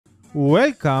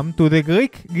Welcome to the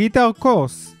Greek guitar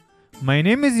course. My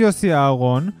name is Yossi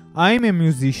Aharon. I am a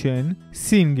musician,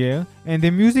 singer, and a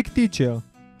music teacher.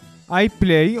 I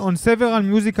play on several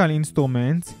musical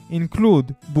instruments,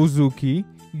 include bouzouki,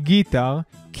 guitar,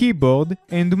 keyboard,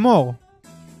 and more.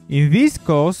 In this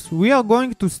course, we are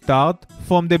going to start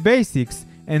from the basics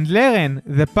and learn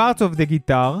the parts of the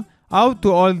guitar, how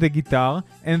to hold the guitar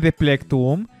and the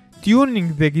plectrum,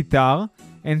 tuning the guitar,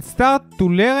 and start to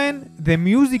learn the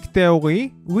music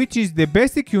theory, which is the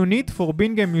basic you need for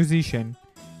being a musician.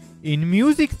 In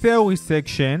music theory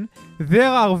section, there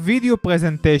are video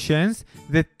presentations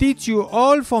that teach you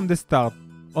all from the start.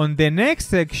 On the next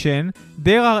section,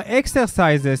 there are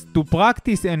exercises to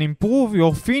practice and improve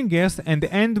your fingers and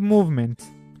hand movements.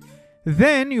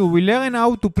 Then you will learn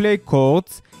how to play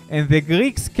chords and the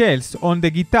Greek scales on the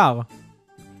guitar.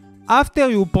 After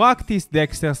you practice the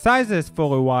exercises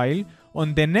for a while,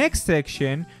 on the next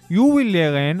section, you will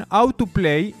learn how to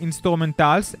play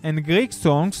instrumentals and Greek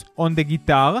songs on the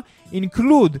guitar,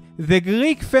 include the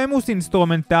Greek famous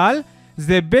instrumental,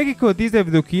 the Begikotis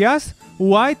Evdokias,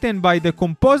 written by the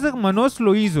composer Manos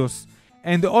Loizos,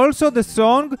 and also the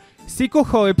song Siko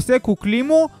Chorepse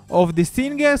Kuklimu of the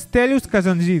singer Stelios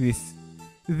Kazantzidis.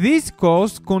 This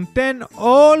course contains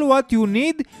all what you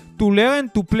need to learn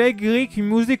to play Greek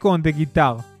music on the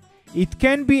guitar. It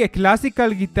can be a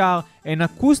classical guitar, an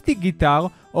acoustic guitar,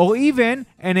 or even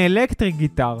an electric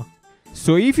guitar.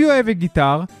 So if you have a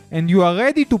guitar and you are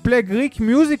ready to play Greek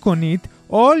music on it,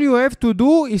 all you have to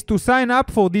do is to sign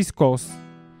up for this course.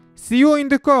 See you in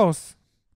the course!